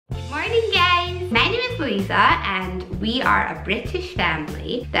My name is Louisa and we are a British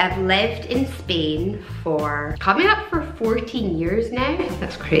family that have lived in Spain for coming up for 14 years now.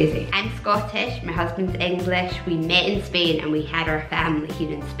 That's crazy. I'm Scottish, my husband's English. We met in Spain and we had our family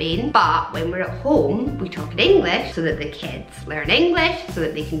here in Spain. But when we're at home, we talk in English so that the kids learn English, so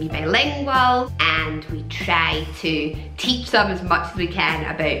that they can be bilingual, and we try to teach them as much as we can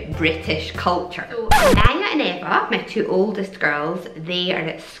about British culture. So Naya and Eva, my two oldest girls, they are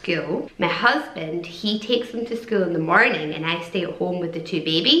at school. My husband, he takes them to school in the morning and I stay at home with the two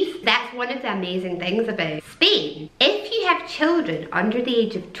babies. That's one of the amazing things about Spain. If you have children under the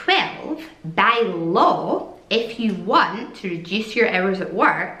age of 12, by law, if you want to reduce your hours at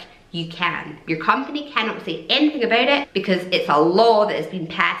work, you can. Your company cannot say anything about it because it's a law that has been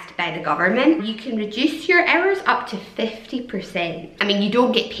passed by the government. You can reduce your hours up to 50%. I mean, you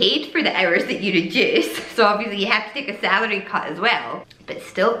don't get paid for the hours that you reduce, so obviously you have to take a salary cut as well, but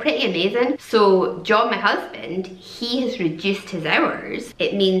still pretty amazing. So John, my husband, he has reduced his hours.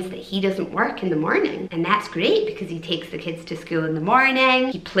 It means that he doesn't work in the morning, and that's great because he takes the kids to school in the morning,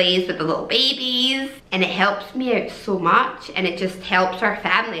 he plays with the little babies, and it helps me out so much, and it just helps our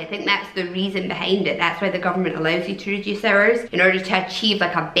family. I think that's the reason behind it. That's why the government allows you to reduce hours, in order to achieve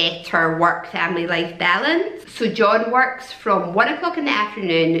like a better work-family life balance. So John works from 1 o'clock in the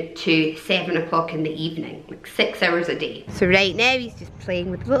afternoon to 7 o'clock in the evening, like 6 hours a day. So right now he's just playing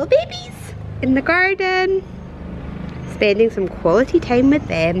with little babies in the garden, spending some quality time with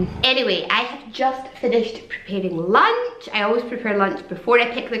them. Anyway, I have just finished preparing lunch. I always prepare lunch before I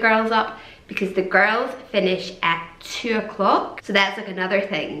pick the girls up because the girls finish at 2 o'clock. So that's like another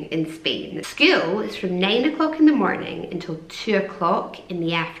thing in Spain. School is from 9 o'clock in the morning until 2 o'clock in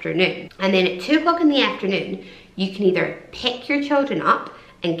the afternoon. And then at 2 o'clock in the afternoon, you can either pick your children up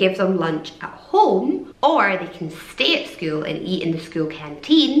and give them lunch at home, or they can stay at school and eat in the school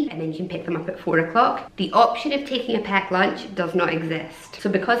canteen, and then you can pick them up at 4 o'clock. The option of taking a packed lunch does not exist.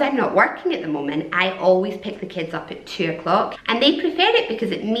 So because I'm not working at the moment, I always pick the kids up at 2 o'clock, and they prefer it because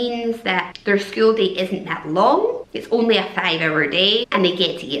it means that their school day isn't that long. It's only a 5-hour day, and they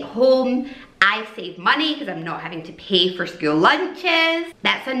get to eat home. I save money because I'm not having to pay for school lunches.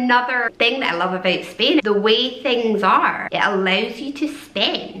 That's another thing that I love about Spain. The way things are, it allows you to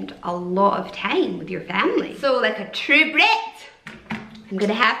spend a lot of time with your family. So like a true Brit, I'm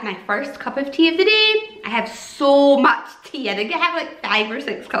gonna have my first cup of tea of the day. I have so much tea. I think I have like 5 or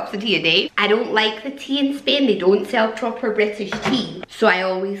 6 cups of tea a day. I don't like the tea in Spain. They don't sell proper British tea. So I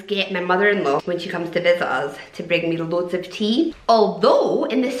always get my mother-in-law when she comes to visit us to bring me loads of tea. Although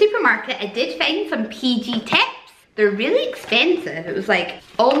in the supermarket, I did find some PG tips. They're really expensive. It was like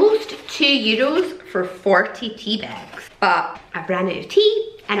almost €2 for 40 tea bags. But I've ran out of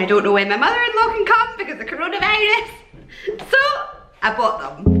tea and I don't know when my mother-in-law can come because of coronavirus. So I bought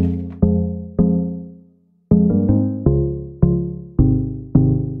them.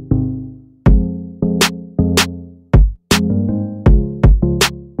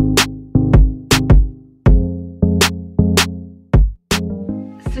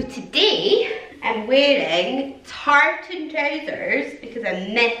 So today I'm wearing tartan trousers because I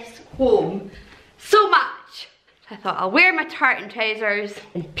miss home so much. I thought I'll wear my tartan trousers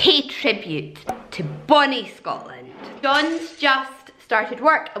and pay tribute to Bonnie Scotland. John's just started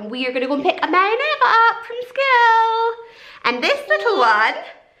work and we are gonna go and pick Amaya and Eva up from school. And this little one,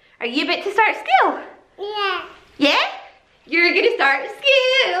 are you about to start school? Yeah. Yeah? You're gonna start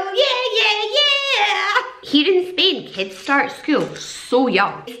school, yeah. Here in Spain, kids start school so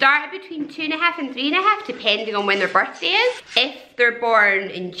young. They start between 2.5 and 3.5, depending on when their birthday is. If they're born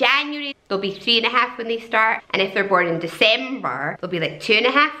in January, they'll be 3.5 when they start. And if they're born in December, they'll be like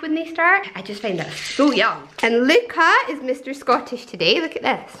 2.5 when they start. I just find that so young. And Luca is Mr. Scottish today. Look at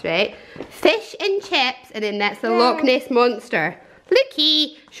this, right? Fish and chips, and then that's the Loch Ness Monster.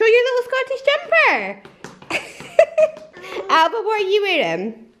 Looky, show your little Scottish jumper. Alba, what are you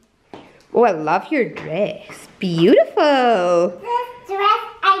wearing? Oh, I love your dress. Beautiful. This dress,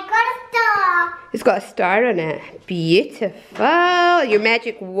 I got a star. It's got a star on it. Beautiful. Your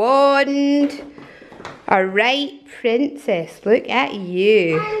magic wand. All right, princess. Look at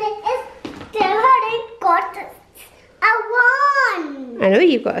you. And it's still got a wand. I know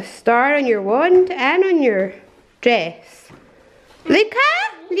you've got a star on your wand and on your dress. Luca,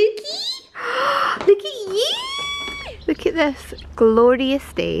 Lukey. Look at you. Look at this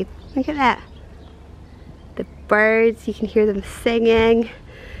glorious day. Look at that. The birds, you can hear them singing.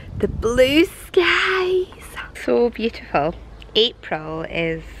 The blue skies. So beautiful. April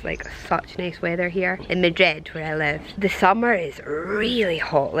is like such nice weather here in Madrid where I live. The summer is really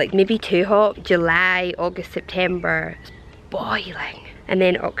hot, like maybe too hot. July, August, September, it's boiling. And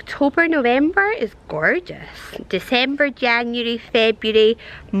then October, November is gorgeous. December, January, February,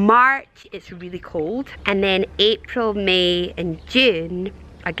 March, it's really cold. And then April, May and June,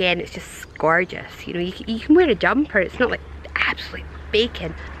 again, it's just gorgeous. You know, you can wear a jumper. It's not like absolutely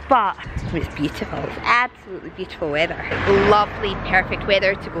baking, but it's beautiful. It's absolutely beautiful weather. Lovely, perfect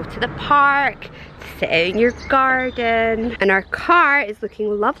weather to go to the park, to sit out in your garden. And our car is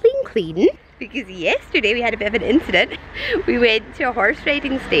looking lovely and clean because yesterday we had a bit of an incident. We went to a horse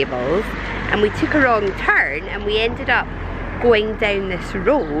riding stables and we took a wrong turn and we ended up going down this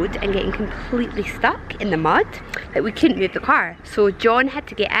road and getting completely stuck in the mud. Like, we couldn't move the car. So John had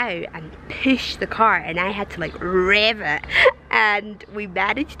to get out and push the car and I had to like rev it. And we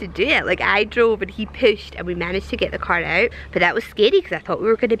managed to do it. Like, I drove and he pushed and we managed to get the car out. But that was scary because I thought we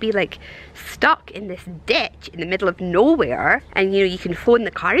were going to be like stuck in this ditch in the middle of nowhere. And you know, you can phone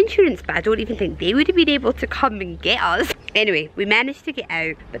the car insurance, but I don't even think they would have been able to come and get us. Anyway, we managed to get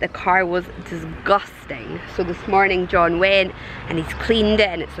out, but the car was disgusting. So this morning John went and he's cleaned it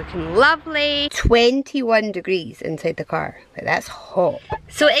and it's looking lovely. 21 degrees inside the car. Like, that's hot.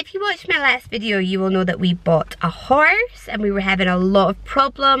 So if you watched my last video, you will know that we bought a horse and we were having a lot of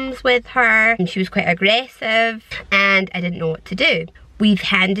problems with her and she was quite aggressive and I didn't know what to do. We've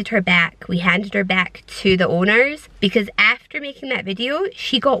handed her back. We handed her back to the owners because after making that video,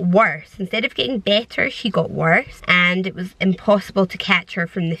 she got worse. Instead of getting better, she got worse and it was impossible to catch her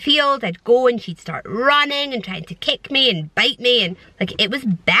from the field. I'd go and she'd start running and trying to kick me and bite me and like, it was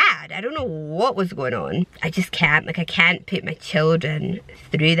bad. I don't know what was going on. I just can't, like, I can't put my children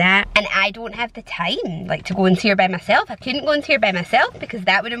through that. And I don't have the time, like, to go and see her by myself. I couldn't go and see her by myself because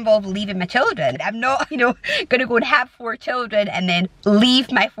that would involve leaving my children. I'm not, you know, gonna go and have 4 children and then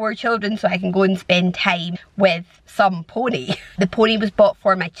leave my 4 children so I can go and spend time with some pony. The pony was bought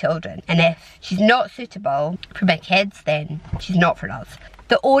for my children, and if she's not suitable for my kids, then she's not for us.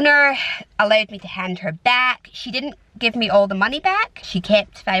 The owner allowed me to hand her back. She didn't give me all the money back. She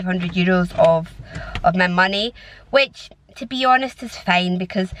kept 500 euros of my money, which, to be honest, is fine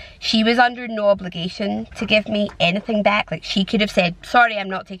because she was under no obligation to give me anything back. Like, she could have said, sorry, I'm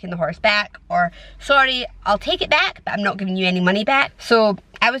not taking the horse back, or sorry, I'll take it back, but I'm not giving you any money back. So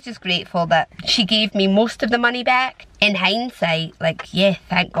I was just grateful that she gave me most of the money back. In hindsight, like, yeah,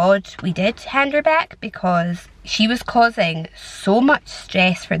 thank God we did hand her back because she was causing so much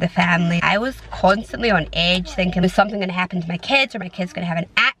stress for the family. I was constantly on edge thinking, is something going to happen to my kids, or my kids going to have an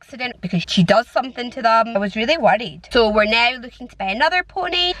accident because she does something to them? I was really worried. So we're now looking to buy another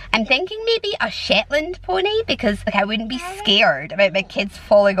pony. I'm thinking maybe a Shetland pony because, like, I wouldn't be scared about my kids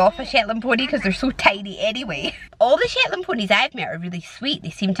falling off a Shetland pony because they're so tiny anyway. All the Shetland ponies I've met are really sweet.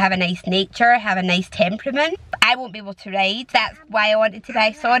 They seem to have a nice nature, have a nice temperament. But I won't be able to ride. That's why I wanted to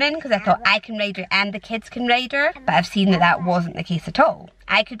buy Sonnen, because I thought I can ride her and the kids can ride her. But I've seen that that wasn't the case at all.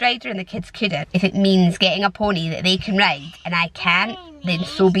 I could ride her and the kids couldn't. If it means getting a pony that they can ride and I can't, then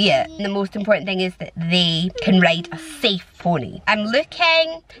so be it. And the most important thing is that they can ride a safe pony. I'm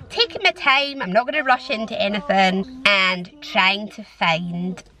looking, taking my time, I'm not going to rush into anything, and trying to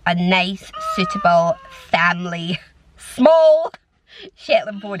find a nice, suitable, family, small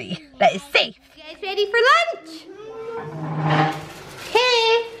Shetland pony that is safe. You guys ready for lunch?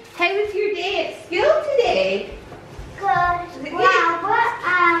 Hey, how was your day at school today? Good.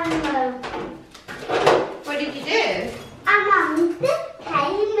 What did you do? I'm on this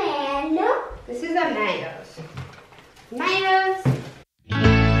tiny man. This is a Mayo's. Mayo's.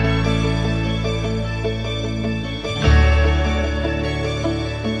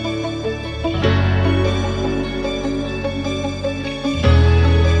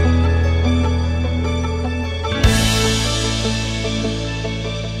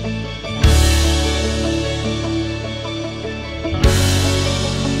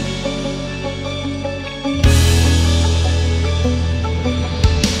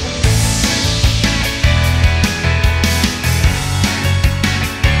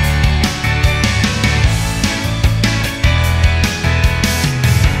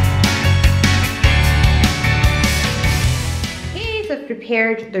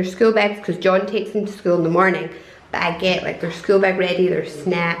 Prepared their school bags because John takes them to school in the morning, but I get like their school bag ready, their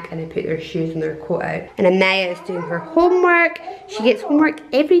snack, and I put their shoes and their coat out. And Amaya is doing her homework. She gets homework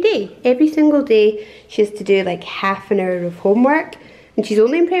every day, every single day. She has to do like half an hour of homework, and she's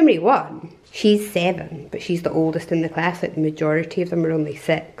only in primary 1. She's 7, but she's the oldest in the class. Like, the majority of them are only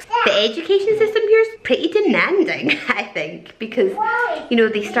 6. The education system here is pretty demanding, I think, because, you know,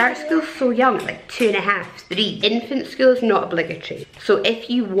 they start school so young, like 2.5, 3. Infant school is not obligatory. So if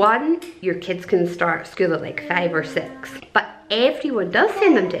you want, your kids can start school at like 5 or 6. But everyone does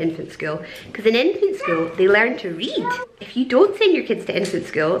send them to infant school, because in infant school they learn to read. If you don't send your kids to infant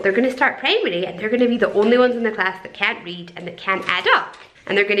school, they're going to start primary and they're going to be the only ones in the class that can't read and that can't add up.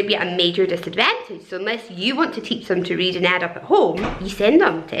 And they're going to be at a major disadvantage. So unless you want to teach them to read and add up at home, you send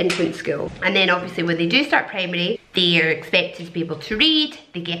them to infant school. And then obviously when they do start primary, they are expected to be able to read.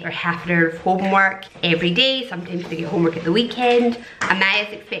 They get their half an hour of homework every day. Sometimes they get homework at the weekend. Amaya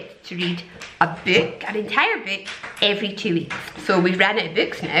is expected to read a book, an entire book, every 2 weeks. So we've ran out of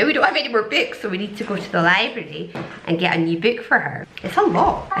books now. We don't have any more books, so we need to go to the library and get a new book for her. It's a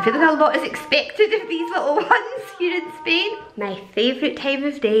lot. I feel like a lot is expected of these little ones here in Spain. My favourite time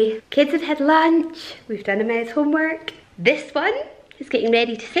of day. Kids have had lunch. We've done Amaya's homework. This one is getting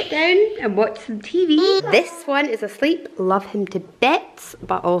ready to sit down and watch some TV. This one is asleep. Love him to bits,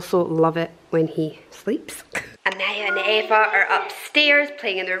 but also love it when he sleeps. Amaya and Eva are upstairs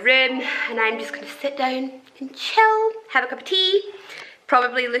playing in their room, and I'm just gonna sit down and chill, have a cup of tea,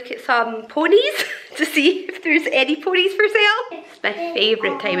 probably look at some ponies to see if there's any ponies for sale. It's my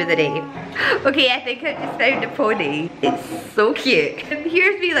favourite time of the day. Okay, I think I just found a pony. It's so cute. And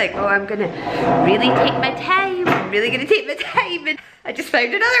here's me like, oh, I'm gonna really take my time. I'm really gonna take my time. And I just found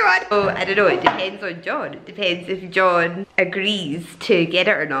another one. Oh, I don't know, it depends on John. It depends if John agrees to get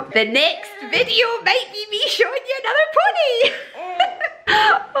it or not. The next video might be me showing you another pony.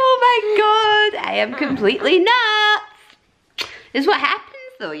 Oh my god, I am completely nuts. This is what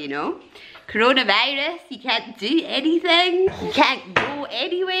happens though, you know. Coronavirus, you can't do anything. You can't go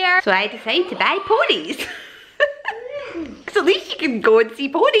anywhere. So I decided to buy ponies. Because at least you can go and see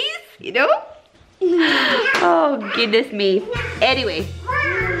ponies, you know. Oh goodness me. Anyway,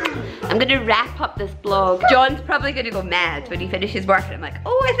 I'm gonna wrap up this vlog. John's probably gonna go mad when he finishes work and I'm like,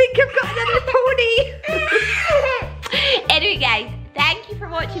 oh, I think I've got another pony. Anyway guys, thank you for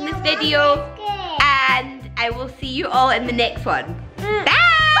watching this video and I will see you all in the next one. Bye!